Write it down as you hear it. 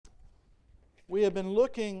We have been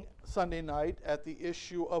looking Sunday night at the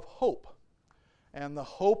issue of hope and the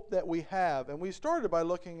hope that we have. And we started by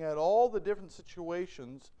looking at all the different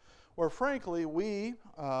situations where, frankly, we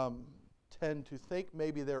tend to think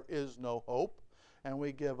maybe there is no hope and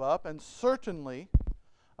we give up. And certainly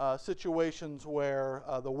situations where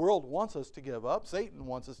the world wants us to give up, Satan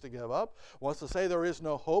wants us to give up, wants to say there is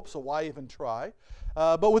no hope, so why even try?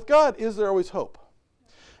 But with God, is there always hope?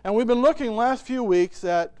 And we've been looking last few weeks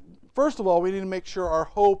at, first of all, we need to make sure our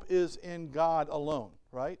hope is in God alone,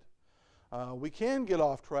 right? We can get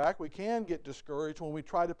off track, we can get discouraged when we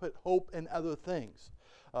try to put hope in other things.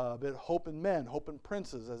 But hope in men, hope in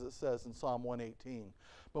princes, as it says in Psalm 118.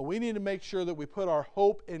 But we need to make sure that we put our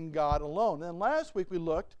hope in God alone. And last week we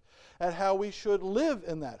looked at how we should live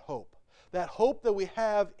in that hope. That hope that we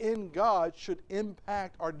have in God should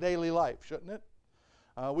impact our daily life, shouldn't it?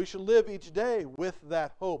 We should live each day with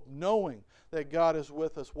that hope, knowing that God is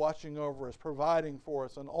with us, watching over us, providing for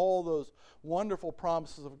us, and all those wonderful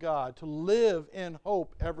promises of God, to live in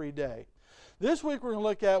hope every day. This week we're going to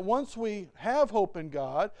look at, once we have hope in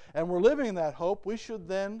God and we're living in that hope, we should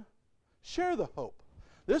then share the hope.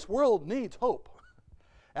 This world needs hope.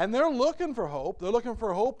 And they're looking for hope. They're looking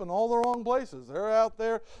for hope in all the wrong places. They're out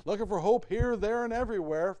there looking for hope here, there, and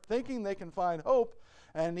everywhere, thinking they can find hope,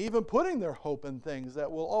 and even putting their hope in things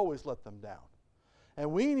that will always let them down.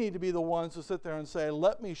 And we need to be the ones who sit there and say,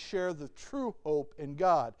 let me share the true hope in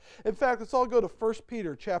God. In fact, let's all go to 1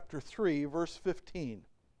 Peter chapter 3, verse 15.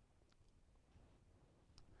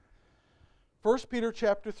 1 Peter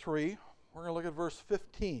chapter 3, we're going to look at verse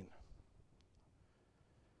 15.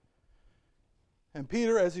 And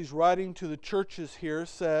Peter, as he's writing to the churches here,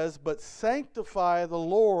 says, "But sanctify the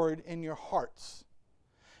Lord in your hearts,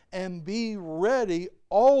 and be ready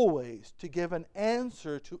always to give an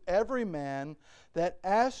answer to every man that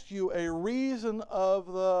asks you a reason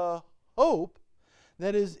of the hope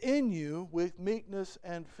that is in you with meekness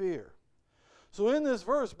and fear." So in this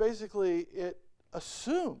verse, basically, it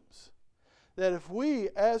assumes that if we,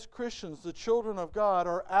 as Christians, the children of God,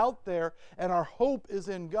 are out there and our hope is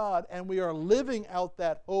in God and we are living out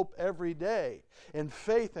that hope every day in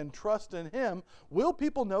faith and trust in Him, will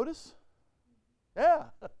people notice? Yeah.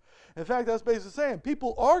 In fact, that's basically saying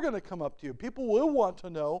people are going to come up to you. People will want to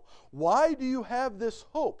know, why do you have this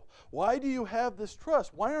hope? Why do you have this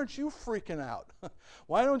trust? Why aren't you freaking out?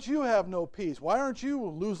 Why don't you have no peace? Why aren't you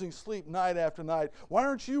losing sleep night after night? Why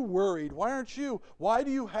aren't you worried? Why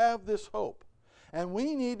do you have this hope? And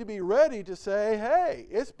we need to be ready to say, hey,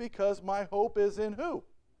 it's because my hope is in who?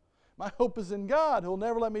 My hope is in God, who'll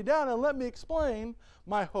never let me down. And let me explain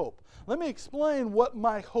my hope. Let me explain what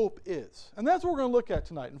my hope is. And that's what we're going to look at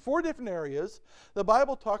tonight. In 4 different areas, the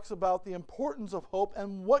Bible talks about the importance of hope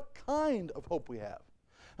and what kind of hope we have.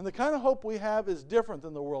 And the kind of hope we have is different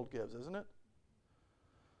than the world gives, isn't it?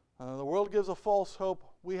 The world gives a false hope.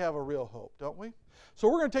 We have a real hope, don't we? So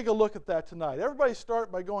we're going to take a look at that tonight. Everybody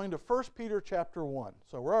start by going to 1 Peter chapter 1.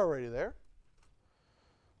 So we're already there.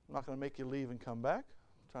 I'm not going to make you leave and come back.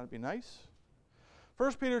 I'm trying to be nice.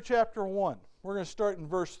 1 Peter chapter 1. We're going to start in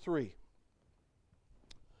verse 3.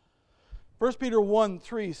 1 Peter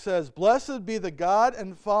 1:3 says, "Blessed be the God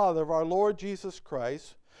and Father of our Lord Jesus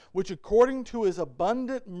Christ, which according to His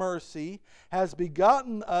abundant mercy has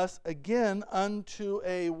begotten us again unto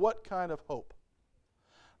a" what kind of hope?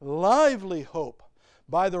 Lively hope,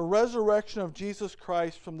 by the resurrection of Jesus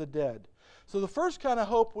Christ from the dead. So the first kind of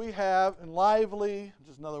hope we have, and lively,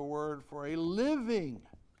 just another word for a living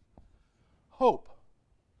hope.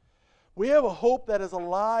 We have a hope that is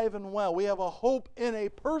alive and well. We have a hope in a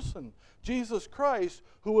person, Jesus Christ,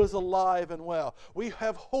 who is alive and well. We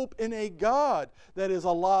have hope in a God that is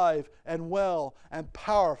alive and well and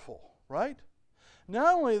powerful, right?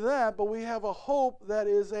 Not only that, but we have a hope that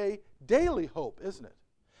is a daily hope, isn't it?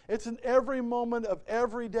 It's in every moment of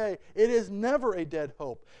every day. It is never a dead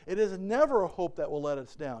hope. It is never a hope that will let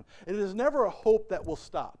us down. It is never a hope that will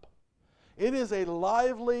stop. It is a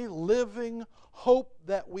lively, living hope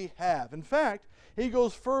that we have. In fact, he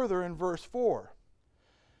goes further in verse 4.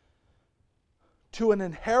 "To an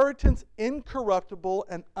inheritance incorruptible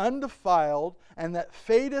and undefiled, and that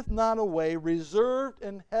fadeth not away, reserved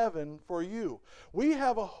in heaven for you." We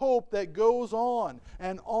have a hope that goes on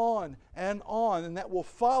and on and on, and that will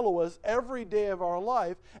follow us every day of our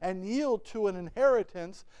life and yield to an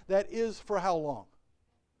inheritance that is for how long?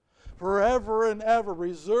 Forever and ever,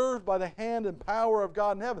 reserved by the hand and power of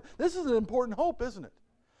God in heaven. This is an important hope, isn't it?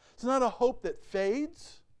 It's not a hope that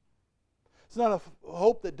fades. It's not a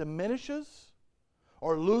hope that diminishes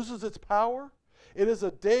or loses its power. It is a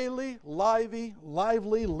daily, lively,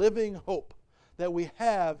 living hope that we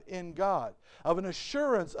have in God, of an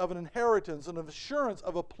assurance of an inheritance, and of assurance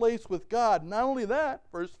of a place with God. Not only that,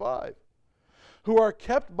 verse 5, who are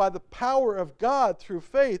kept by the power of God through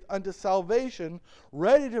faith unto salvation,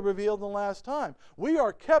 ready to reveal in the last time. We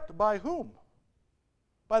are kept by whom?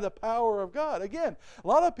 By the power of God. Again, a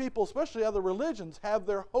lot of people, especially other religions, have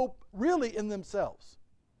their hope really in themselves.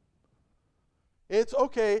 It's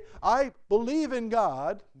okay, I believe in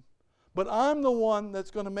God, but I'm the one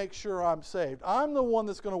that's going to make sure I'm saved. I'm the one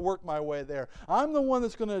that's going to work my way there. I'm the one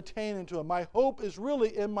that's going to attain into it. My hope is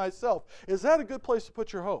really in myself. Is that a good place to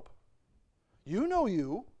put your hope? You know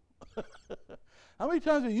you. How many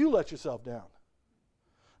times have you let yourself down?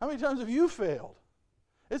 How many times have you failed?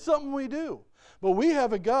 It's something we do. But we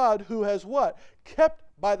have a God who has what? Kept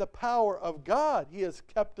by the power of God. He has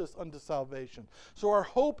kept us unto salvation. So our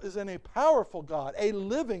hope is in a powerful God, a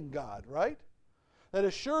living God, right? That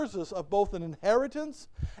assures us of both an inheritance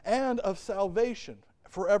and of salvation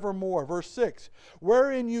forevermore. Verse 6,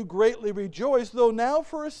 wherein you greatly rejoice, though now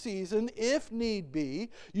for a season, if need be,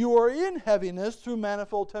 you are in heaviness through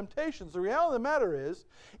manifold temptations. The reality of the matter is,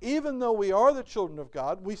 even though we are the children of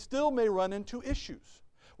God, we still may run into issues.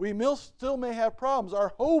 We still may have problems.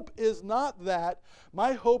 Our hope is not that.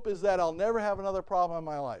 My hope is that I'll never have another problem in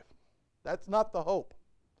my life. That's not the hope.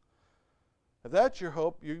 If that's your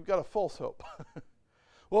hope, you've got a false hope.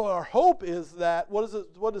 Well, our hope is that, what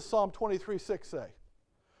does Psalm 23:6 say?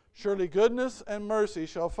 Surely goodness and mercy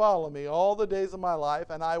shall follow me all the days of my life,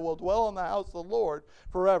 and I will dwell in the house of the Lord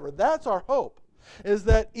forever. That's our hope, is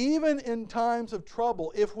that even in times of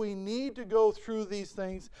trouble, if we need to go through these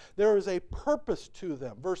things, there is a purpose to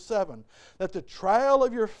them. Verse 7, that the trial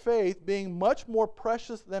of your faith, being much more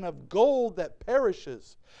precious than of gold that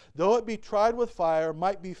perishes, though it be tried with fire,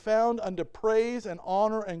 might be found unto praise and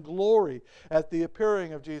honor and glory at the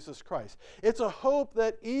appearing of Jesus Christ. It's a hope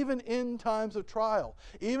that even in times of trial,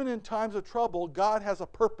 even in times of trouble, God has a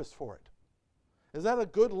purpose for it. Is that a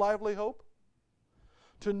good, lively hope?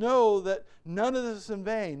 To know that none of this is in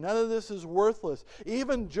vain, none of this is worthless.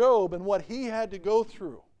 Even Job and what he had to go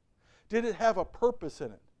through, did it have a purpose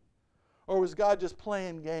in it? Or was God just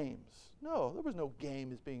playing games? No, there was no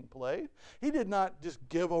game being played. He did not just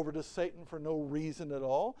give over to Satan for no reason at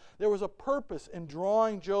all. There was a purpose in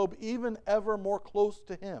drawing Job even ever more close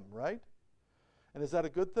to him, right? And is that a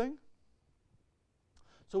good thing?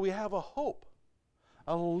 So we have a hope,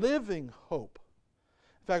 a living hope.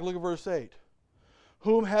 In fact, look at verse 8.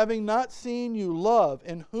 Whom having not seen you love,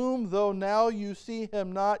 in whom though now you see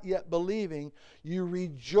him not, yet believing, you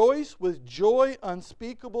rejoice with joy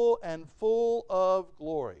unspeakable and full of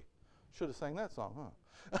glory. Should have sang that song,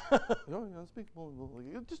 huh? Unspeakable,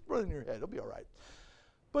 just run in your head, it'll be all right.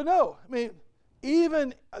 But no, I mean,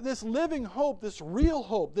 even this living hope, this real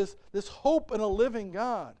hope, this hope in a living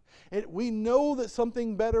God, we know that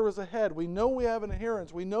something better is ahead. We know we have an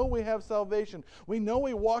inheritance. We know we have salvation. We know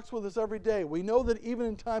He walks with us every day. We know that even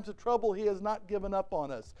in times of trouble, He has not given up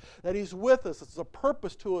on us, that He's with us. It's a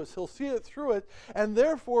purpose to us. He'll see it through it, and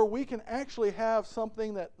therefore we can actually have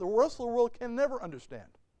something that the rest of the world can never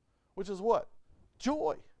understand, which is what?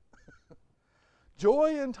 Joy.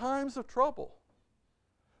 Joy in times of trouble.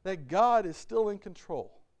 That God is still in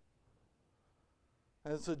control.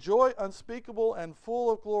 And it's a joy unspeakable and full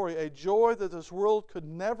of glory, a joy that this world could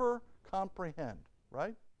never comprehend,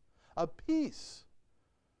 right? A peace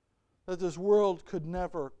that this world could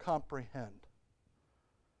never comprehend.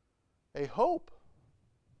 A hope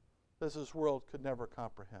that this world could never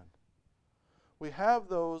comprehend. We have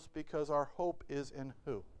those because our hope is in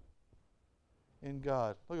who? In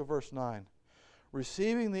God. Look at verse 9.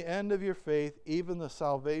 Receiving the end of your faith, even the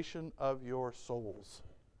salvation of your souls.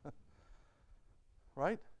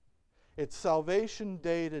 Right? It's salvation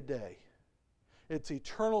day to day. It's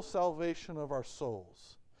eternal salvation of our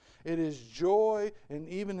souls. It is joy, and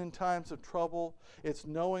even in times of trouble, it's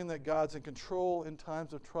knowing that God's in control in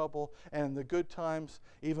times of trouble, and in the good times,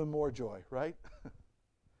 even more joy, right?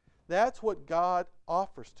 That's what God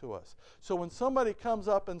offers to us. So when somebody comes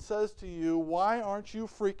up and says to you, why aren't you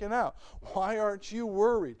freaking out? Why aren't you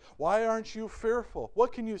worried? Why aren't you fearful?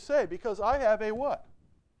 What can you say? Because I have a what?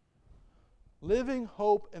 Living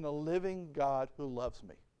hope in a living God who loves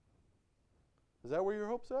me. Is that where your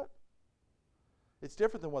hope's at? It's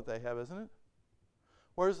different than what they have, isn't it?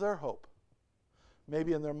 Where's their hope?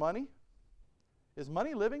 Maybe in their money? Is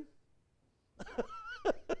money living?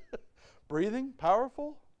 Breathing?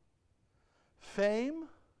 Powerful? Fame?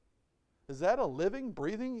 Is that a living,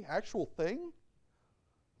 breathing, actual thing?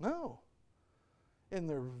 No. In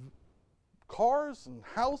their cars and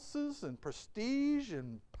houses and prestige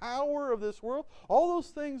and power of this world, all those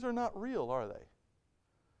things are not real, are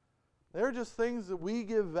they? They're just things that we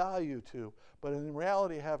give value to, but in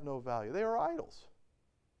reality have no value. They are idols,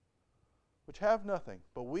 which have nothing.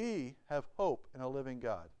 But we have hope in a living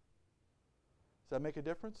God. Does that make a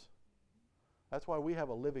difference? That's why we have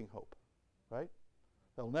a living hope, right?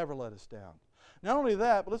 They'll never let us down. Not only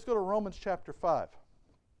that, but let's go to Romans chapter 5.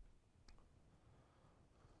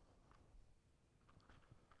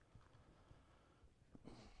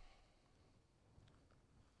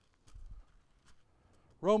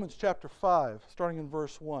 Romans chapter 5, starting in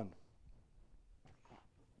verse 1.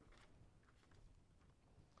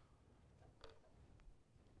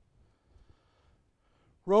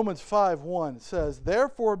 Romans 5:1 says,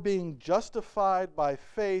 "Therefore, being justified by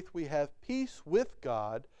faith, we have peace with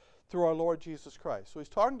God through our Lord Jesus Christ." So he's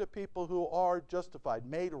talking to people who are justified,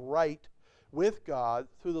 made right with God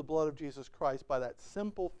through the blood of Jesus Christ by that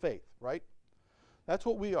simple faith, right? That's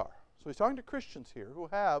what we are. So he's talking to Christians here who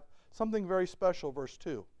have something very special, verse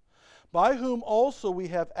 2. "By whom also we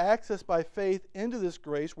have access by faith into this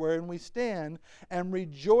grace wherein we stand and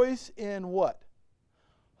rejoice in" what?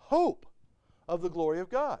 Hope of the glory of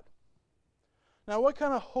God. Now, what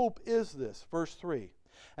kind of hope is this? Verse 3.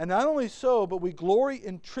 "And not only so, but we glory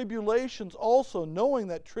in tribulations also, knowing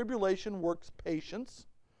that tribulation works patience,"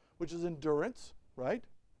 which is endurance, right?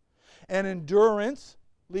 "And endurance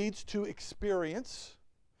leads to experience.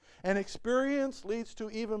 And experience leads to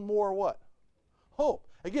even more" what? Hope.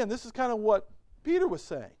 Again, this is kind of what Peter was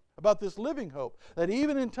saying about this living hope, that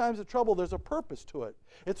even in times of trouble, there's a purpose to it.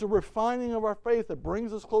 It's a refining of our faith that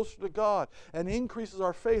brings us closer to God and increases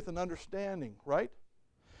our faith and understanding, right?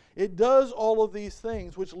 It does all of these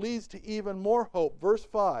things, which leads to even more hope. Verse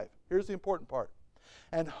 5, here's the important part.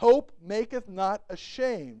 "And hope maketh not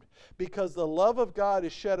ashamed, because the love of God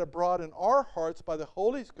is shed abroad in our hearts by the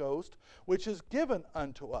Holy Ghost, which is given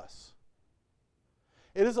unto us."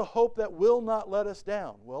 It is a hope that will not let us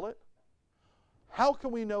down, will it? How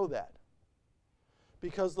can we know that?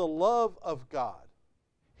 Because the love of God,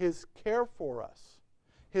 His care for us,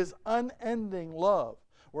 His unending love,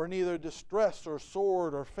 where neither distress or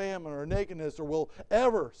sword or famine or nakedness or will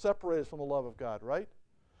ever separate us from the love of God, right?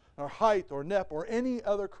 Or height or depth or any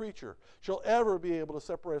other creature shall ever be able to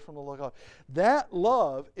separate us from the love of God. That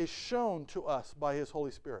love is shown to us by His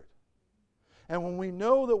Holy Spirit. And when we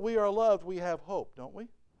know that we are loved, we have hope, don't we?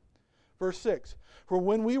 Verse 6, "For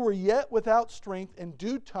when we were yet without strength, in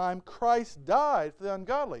due time Christ died for the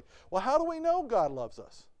ungodly." Well, how do we know God loves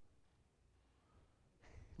us?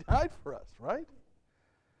 He died for us, right?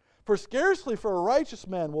 "For scarcely for a righteous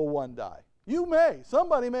man will one die." You may.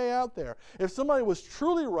 Somebody may out there. If somebody was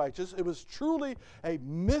truly righteous, it was truly a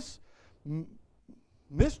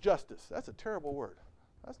misjustice. That's a terrible word.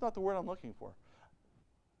 That's not the word I'm looking for.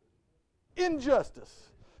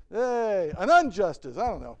 Injustice. Hey, an injustice. I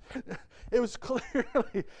don't know. It was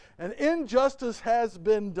clearly an injustice has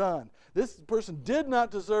been done. This person did not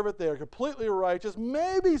deserve it. They are completely righteous.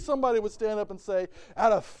 Maybe somebody would stand up and say,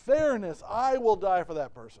 out of fairness, I will die for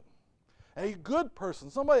that person. A good person,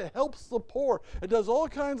 somebody that helps the poor and does all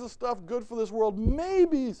kinds of stuff good for this world.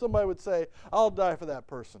 Maybe somebody would say, I'll die for that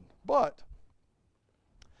person. But,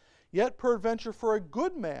 yet peradventure for a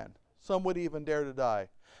good man, some would even dare to die.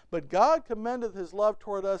 But God commendeth His love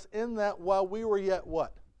toward us in that while we were yet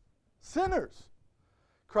what? Sinners.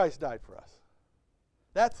 Christ died for us.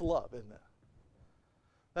 That's love, isn't it?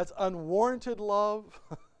 That's unwarranted love.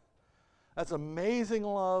 That's amazing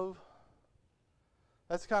love.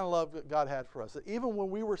 That's the kind of love that God had for us. That even when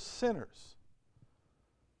we were sinners,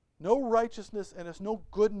 no righteousness in us, no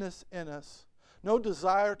goodness in us, no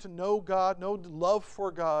desire to know God, no love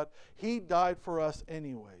for God, He died for us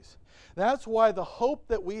anyways. That's why the hope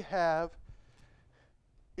that we have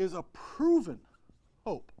is a proven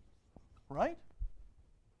hope, right?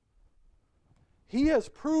 He has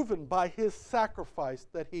proven by His sacrifice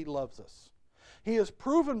that He loves us. He has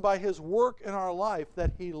proven by His work in our life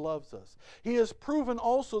that He loves us. He has proven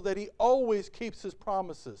also that He always keeps His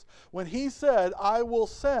promises. When He said, I will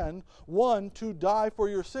send one to die for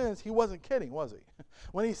your sins, He wasn't kidding, was He?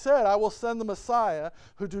 When He said, I will send the Messiah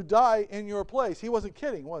who to die in your place, He wasn't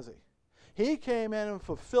kidding, was He? He came in and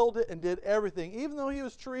fulfilled it and did everything, even though He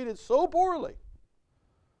was treated so poorly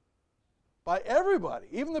by everybody.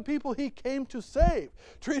 Even the people He came to save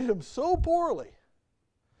treated Him so poorly.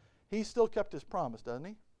 He still kept His promise, doesn't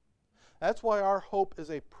He? That's why our hope is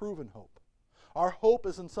a proven hope. Our hope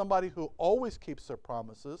is in somebody who always keeps their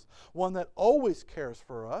promises, one that always cares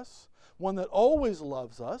for us, one that always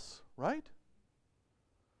loves us, right?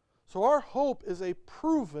 So our hope is a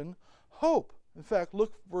proven hope. In fact,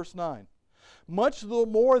 look verse 9. much the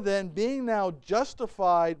more then, being now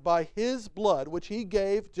justified by his blood, which he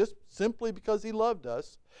gave just simply because he loved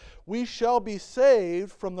us, we shall be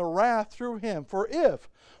saved from the wrath through him. For if,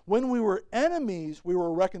 when we were enemies, we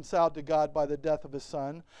were reconciled to God by the death of his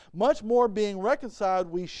Son, much more being reconciled,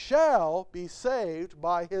 we shall be saved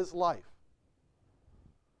by his life.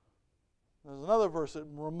 There's another verse that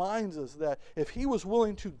reminds us that if he was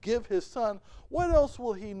willing to give his Son, what else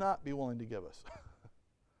will he not be willing to give us?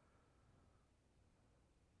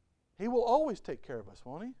 He will always take care of us,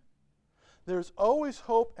 won't he? There's always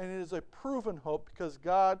hope, and it is a proven hope because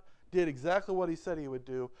God did exactly what he said he would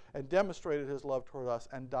do and demonstrated his love toward us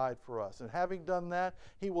and died for us. And having done that,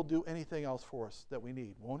 he will do anything else for us that we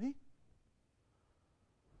need, won't he?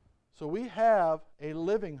 So we have a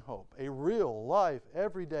living hope, a real life,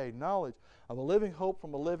 everyday knowledge of a living hope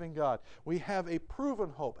from a living God. We have a proven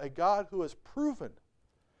hope, a God who has proven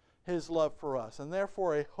his love for us, and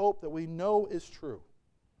therefore a hope that we know is true.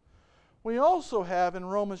 We also have in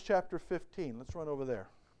Romans chapter 15, let's run over there.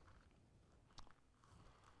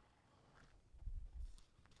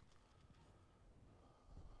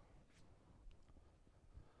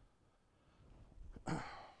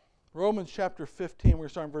 Romans chapter 15, we're going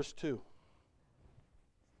to start in verse 2.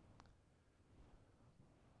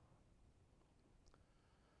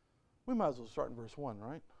 We might as well start in verse 1,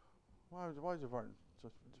 right? Why is it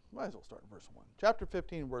might as well start in verse 1. Chapter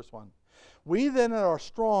 15, verse 1. We then that are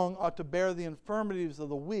strong ought to bear the infirmities of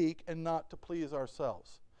the weak and not to please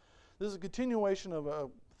ourselves. This is a continuation of a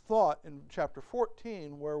thought in chapter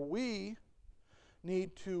 14 where we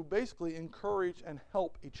need to basically encourage and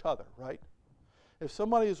help each other, right? If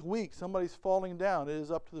somebody is weak, somebody's falling down, it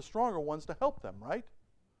is up to the stronger ones to help them, right?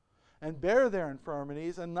 And bear their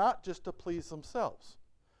infirmities and not just to please themselves.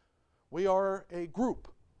 We are a group,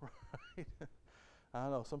 right? I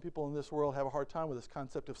don't know, some people in this world have a hard time with this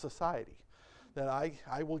concept of society. That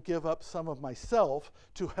I will give up some of myself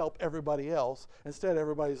to help everybody else. Instead,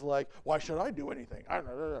 everybody's like, why should I do anything?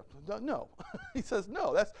 No. He says,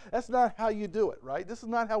 no, that's not how you do it, right? This is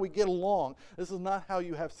not how we get along. This is not how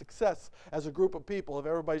you have success as a group of people if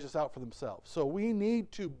everybody's just out for themselves. So we need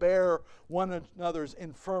to bear one another's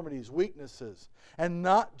infirmities, weaknesses, and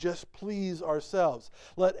not just please ourselves.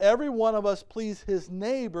 Let every one of us please his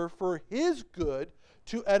neighbor for his good,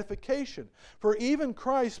 to edification. For even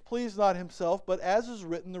Christ pleased not himself, but as is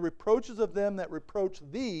written, the reproaches of them that reproach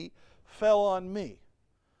thee fell on me.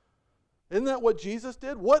 Isn't that what Jesus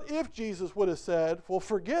did? What if Jesus would have said, well,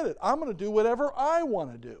 forget it. I'm going to do whatever I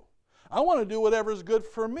want to do. I want to do whatever is good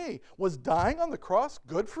for me. Was dying on the cross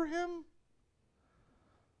good for him?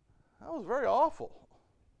 That was very awful.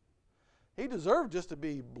 He deserved just to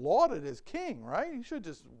be lauded as king, right? He should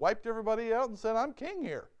have just wiped everybody out and said, I'm king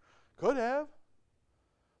here. Could have.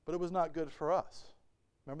 But it was not good for us.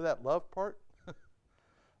 Remember that love part? That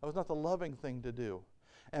was not the loving thing to do.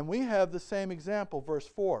 And we have the same example, verse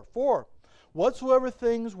 4. For whatsoever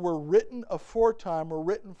things were written aforetime were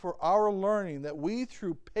written for our learning, that we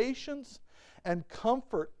through patience and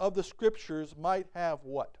comfort of the Scriptures might have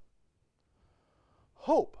what?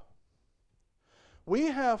 Hope. We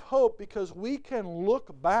have hope because we can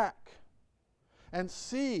look back and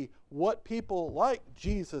see what people like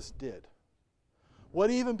Jesus did. What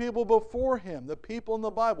even people before him, the people in the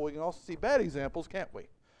Bible. We can also see bad examples, can't we?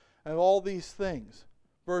 And all these things.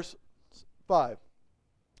 Verse 5.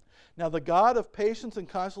 Now the God of patience and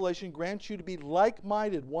consolation grants you to be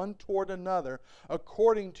like-minded one toward another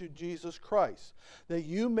according to Jesus Christ, that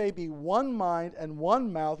you may be one mind and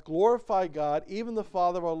one mouth, glorify God, even the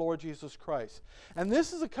Father of our Lord Jesus Christ. And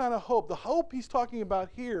this is a kind of hope. The hope he's talking about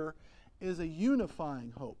here is a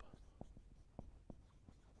unifying hope.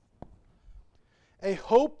 A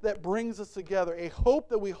hope that brings us together, a hope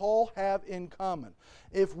that we all have in common.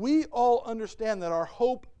 If we all understand that our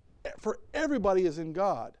hope for everybody is in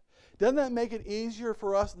God, doesn't that make it easier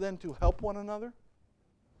for us then to help one another?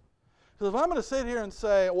 Because if I'm going to sit here and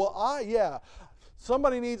say, well,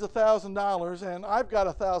 somebody needs $1,000 and I've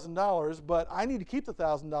got $1,000, but I need to keep the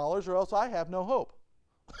 $1,000 or else I have no hope.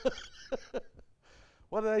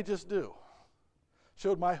 What did I just do?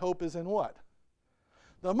 Showed my hope is in what?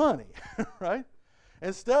 The money, right?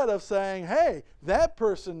 Instead of saying, hey, that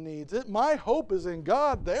person needs it. My hope is in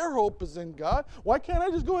God. Their hope is in God. Why can't I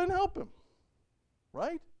just go ahead and help him?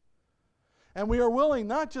 Right? And we are willing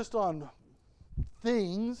not just on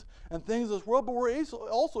things and things of this world, but we're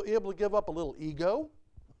also able to give up a little ego.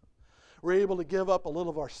 We're able to give up a little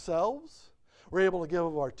of ourselves. We're able to give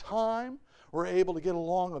up our time. We're able to get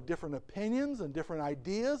along of different opinions and different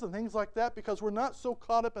ideas and things like that because we're not so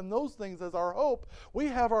caught up in those things as our hope. We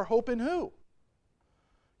have our hope in who?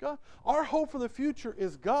 God. Our hope for the future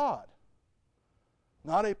is God.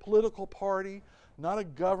 Not a political party, not a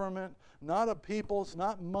government, not a people, it's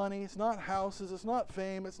not money, it's not houses, it's not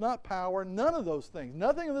fame, it's not power, none of those things.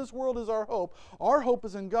 Nothing in this world is our hope. Our hope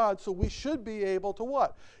is in God, so we should be able to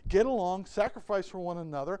what? Get along, sacrifice for one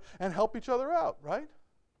another, and help each other out, right?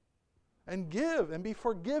 And give and be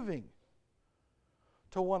forgiving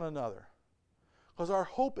to one another. Because our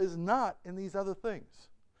hope is not in these other things.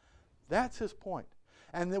 That's his point.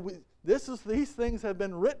 And that these things have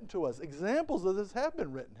been written to us. Examples of this have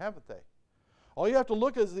been written, haven't they? All you have to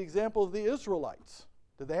look at is the example of the Israelites.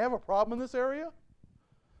 Did they have a problem in this area?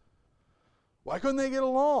 Why couldn't they get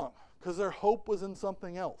along? Because their hope was in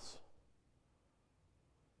something else.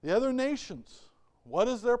 The other nations, what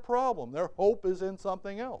is their problem? Their hope is in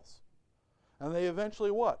something else. And they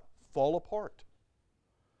eventually what? Fall apart.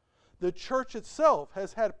 The church itself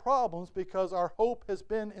has had problems because our hope has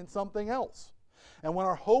been in something else. And when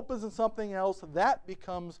our hope is in something else, that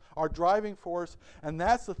becomes our driving force, and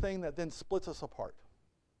that's the thing that then splits us apart.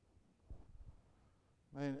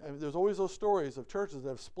 I mean, there's always those stories of churches that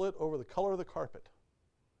have split over the color of the carpet.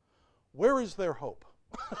 Where is their hope?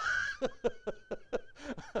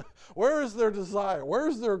 Where is their desire?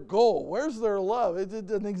 Where's their goal? Where's their love? It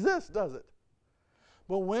doesn't exist, does it?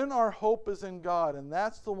 But when our hope is in God, and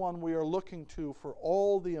that's the one we are looking to for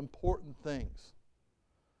all the important things,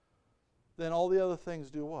 then all the other things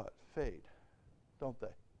do what? Fade, don't they?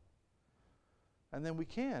 And then we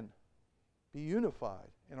can be unified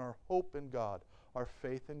in our hope in God, our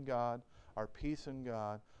faith in God, our peace in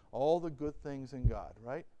God, all the good things in God,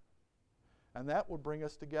 right? And that would bring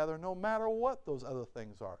us together no matter what those other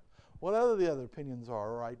things are. Whatever the other opinions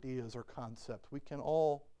are, or ideas, or concepts, we can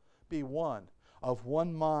all be one, of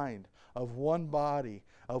one mind, of one body,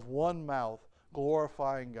 of one mouth,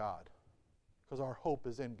 glorifying God. Because our hope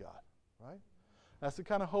is in God. Right? That's the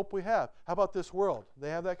kind of hope we have. How about this world?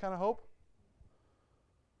 They have that kind of hope?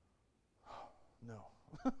 No.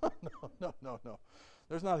 No.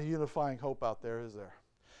 There's not a unifying hope out there, is there?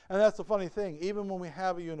 And that's the funny thing. Even when we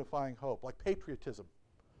have a unifying hope, like patriotism.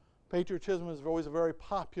 Patriotism is always a very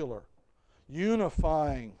popular,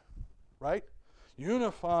 unifying, right?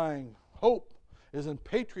 Unifying hope is in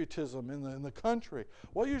patriotism in the country.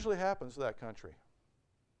 What usually happens to that country?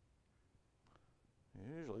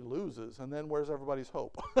 It usually loses, and then where's everybody's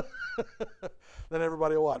hope? Then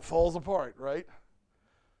everybody what? Falls apart, right?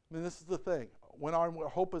 I mean, this is the thing. When our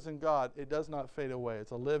hope is in God, it does not fade away.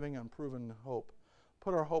 It's a living and proven hope.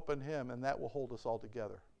 Put our hope in Him, and that will hold us all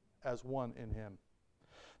together as one in Him.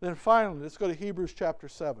 Then finally, let's go to Hebrews chapter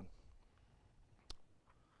 7.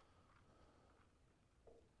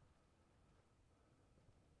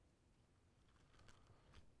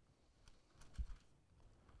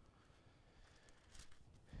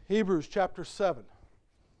 Hebrews chapter 7,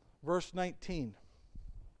 verse 19.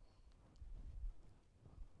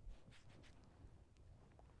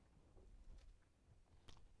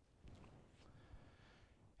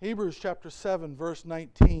 Hebrews chapter 7, verse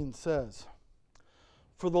 19 says,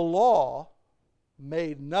 "For the law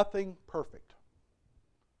made nothing perfect."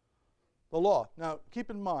 The law. Now, keep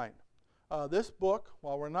in mind, this book,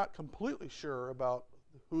 while we're not completely sure about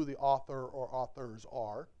who the author or authors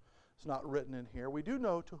are, it's not written in here. We do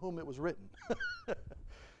know to whom it was written.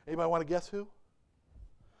 Anybody want to guess who?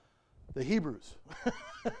 The Hebrews.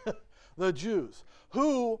 The Jews.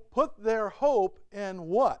 Who put their hope in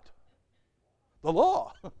what? The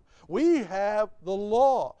law. We have the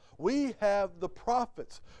law. We have the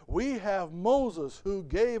prophets. We have Moses who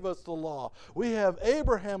gave us the law. We have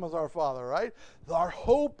Abraham as our father, right? Our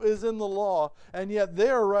hope is in the law, and yet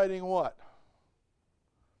they're writing what?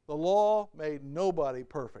 The law made nobody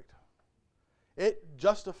perfect. It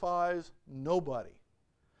justifies nobody.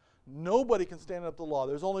 Nobody can stand up to the law.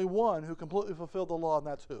 There's only one who completely fulfilled the law, and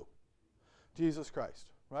that's who? Jesus Christ,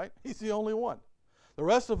 right? He's the only one. The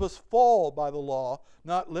rest of us fall by the law,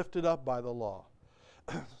 not lifted up by the law.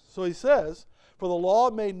 So he says, "For the law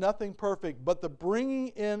made nothing perfect, but the bringing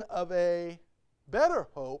in of a better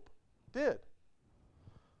hope did."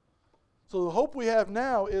 So the hope we have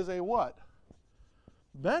now is a what?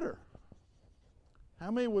 Better.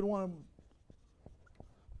 How many would want to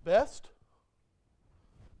best?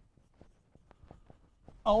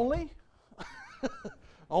 Only?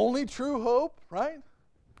 Only true hope, right?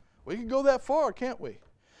 We can go that far, can't we?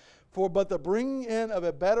 But the bringing in of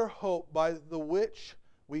a better hope by the which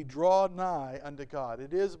we draw nigh unto God.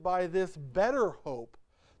 It is by this better hope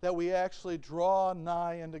that we actually draw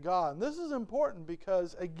nigh unto God. And this is important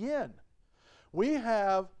because, again, we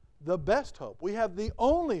have the best hope. We have the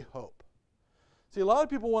only hope. See, a lot of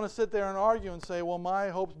people want to sit there and argue and say, well, my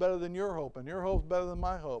hope's better than your hope, and your hope's better than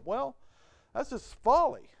my hope. Well, that's just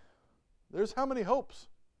folly. There's how many hopes?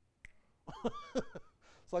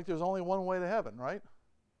 It's like there's only one way to heaven, right?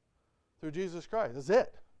 Through Jesus Christ. That's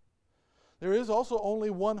it. There is also only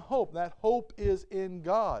one hope. That hope is in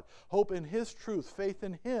God. Hope in His truth, faith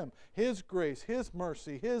in Him, His grace, His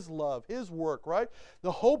mercy, His love, His work, right?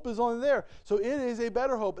 The hope is only there. So it is a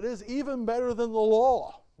better hope. It is even better than the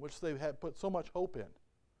law, which they had put so much hope in.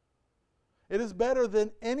 It is better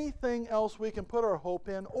than anything else we can put our hope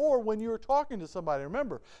in, or when you're talking to somebody.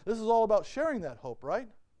 Remember, this is all about sharing that hope, right?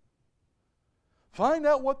 Find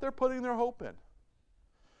out what they're putting their hope in.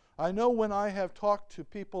 I know when I have talked to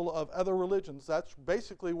people of other religions, that's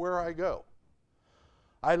basically where I go.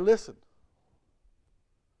 I listen.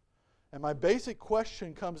 And my basic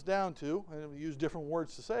question comes down to, and I use different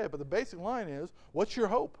words to say it, but the basic line is, what's your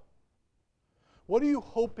hope? What are you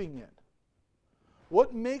hoping in?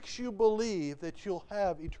 What makes you believe that you'll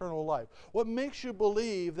have eternal life? What makes you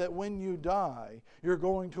believe that when you die, you're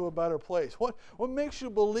going to a better place? What makes you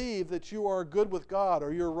believe that you are good with God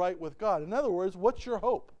or you're right with God? In other words, what's your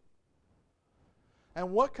hope?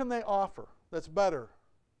 And what can they offer that's better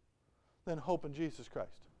than hope in Jesus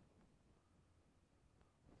Christ?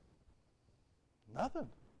 Nothing.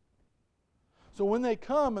 So when they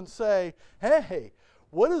come and say, hey,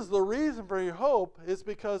 what is the reason for your hope? It's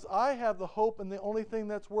because I have the hope and the only thing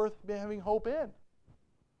that's worth having hope in.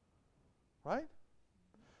 Right?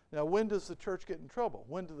 Now, when does the church get in trouble?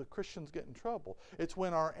 When do the Christians get in trouble? It's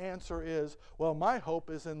when our answer is, well, my hope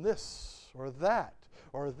is in this or that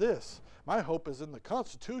or this. My hope is in the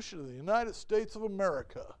Constitution of the United States of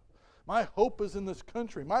America. My hope is in this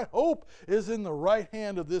country. My hope is in the right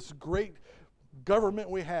hand of this great government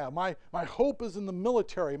we have. My hope is in the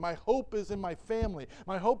military. My hope is in my family.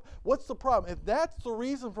 My hope, what's the problem? If that's the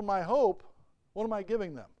reason for my hope, what am I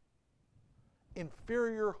giving them?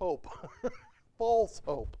 Inferior hope. False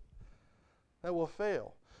hope. That will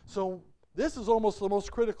fail. So this is almost the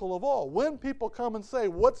most critical of all. When people come and say,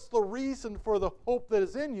 what's the reason for the hope that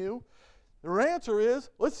is in you? Their answer is,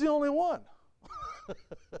 well, it's the only one.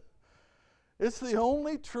 It's the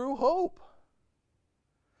only true hope.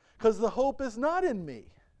 Because the hope is not in me.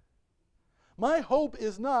 My hope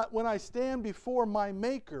is not when I stand before my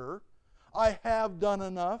Maker, I have done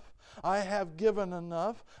enough, I have given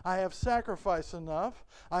enough, I have sacrificed enough,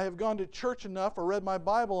 I have gone to church enough or read my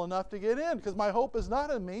Bible enough to get in. Because my hope is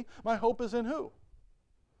not in me, my hope is in who?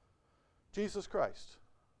 Jesus Christ.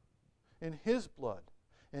 In His blood,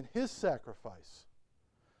 in His sacrifice.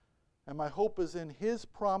 And my hope is in His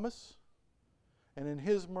promise and in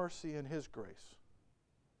His mercy and His grace.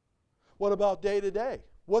 What about day to day?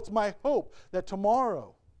 What's my hope? That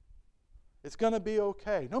tomorrow it's going to be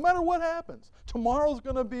okay. No matter what happens, tomorrow's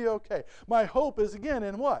going to be okay. My hope is again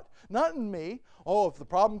in what? Not in me. Oh, if the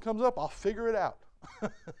problem comes up, I'll figure it out.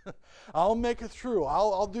 I'll make it through.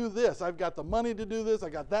 I'll do this. I've got the money to do this.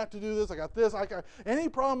 I got that to do this. I got this. Any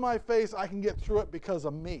problem I face, I can get through it because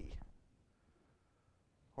of me.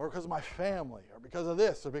 Or because of my family. Or because of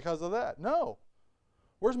this. Or because of that. No.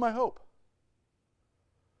 Where's my hope?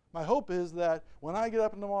 My hope is that when I get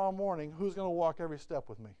up tomorrow morning, who's going to walk every step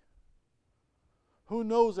with me? Who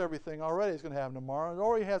knows everything already is going to happen tomorrow and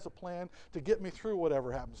already has a plan to get me through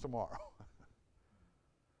whatever happens tomorrow?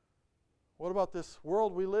 What about this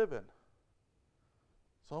world we live in?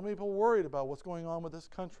 So many people worried about what's going on with this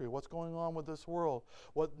country, what's going on with this world,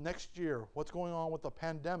 what next year, what's going on with the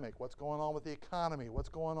pandemic, what's going on with the economy, what's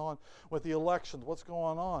going on with the elections, what's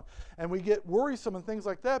going on. And we get worrisome and things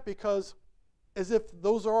like that because as if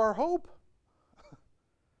those are our hope.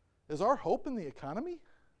 Is our hope in the economy?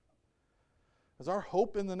 Is our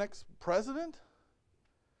hope in the next president?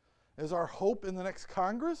 Is our hope in the next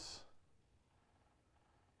Congress?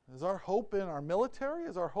 Is our hope in our military?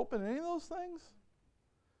 Is our hope in any of those things?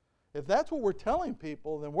 If that's what we're telling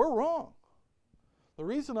people, then we're wrong. The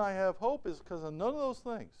reason I have hope is because of none of those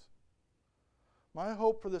things. My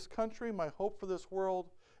hope for this country, my hope for this world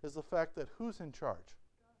is the fact that who's in charge?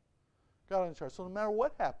 God in charge. So no matter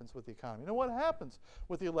what happens with the economy, no matter what happens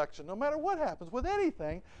with the election, no matter what happens with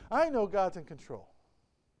anything, I know God's in control.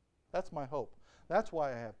 That's my hope. That's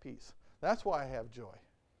why I have peace. That's why I have joy.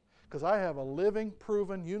 Because I have a living,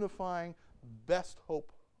 proven, unifying, best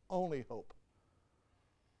hope, only hope.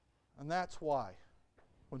 And that's why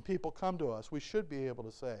when people come to us, we should be able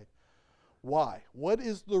to say, why? What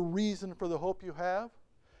is the reason for the hope you have?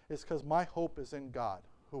 It's because my hope is in God,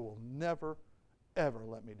 who will never, ever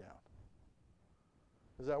let me down.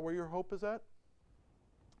 Is that where your hope is at?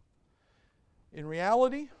 In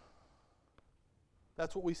reality,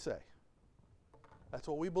 that's what we say. That's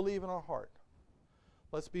what we believe in our heart.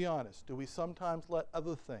 Let's be honest. Do we sometimes let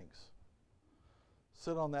other things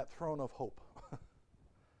sit on that throne of hope?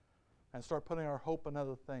 and start putting our hope in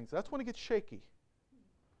other things, that's when it gets shaky.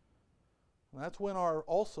 And that's when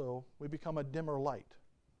we become a dimmer light.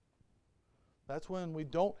 That's when we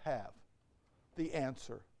don't have the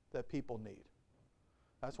answer that people need.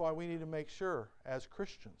 That's why we need to make sure, as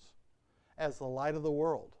Christians, as the light of the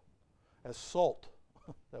world, as salt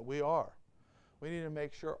that we are, we need to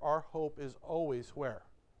make sure our hope is always where?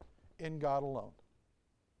 In God alone.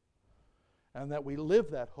 And that we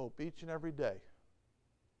live that hope each and every day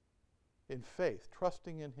in faith,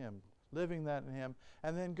 trusting in Him, living that in Him,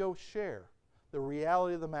 and then go share the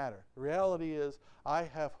reality of the matter. The reality is, I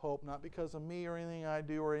have hope not because of me or anything I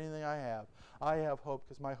do or anything I have. I have hope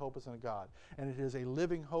because my hope is in God. And it is a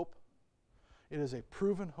living hope. It is a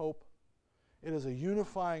proven hope. It is a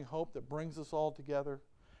unifying hope that brings us all together.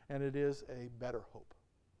 And it is a better hope.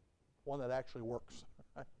 One that actually works.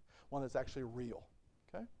 Right? One that's actually real.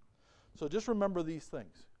 Okay? So just remember these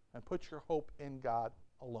things and put your hope in God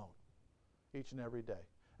alone each and every day.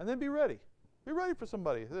 And then be ready. Be ready for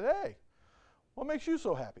somebody. Say, hey, what makes you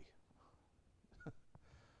so happy?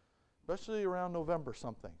 Especially around November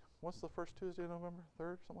something. What's the first Tuesday of November?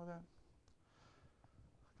 3rd? Something like that?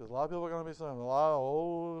 Because a lot of people are going to be saying,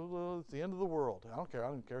 oh, it's the end of the world. I don't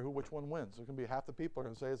care which one wins. There can be half the people are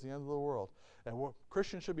going to say it's the end of the world. And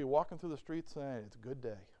Christians should be walking through the streets saying it's a good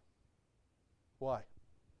day. Why?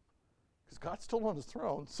 Because God's still on His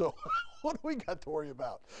throne, so what do we got to worry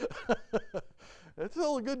about? It's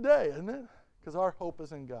still a good day, isn't it? Because our hope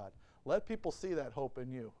is in God. Let people see that hope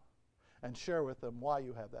in you and share with them why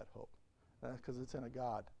you have that hope. Because it's in a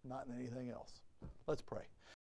God, not in anything else. Let's pray.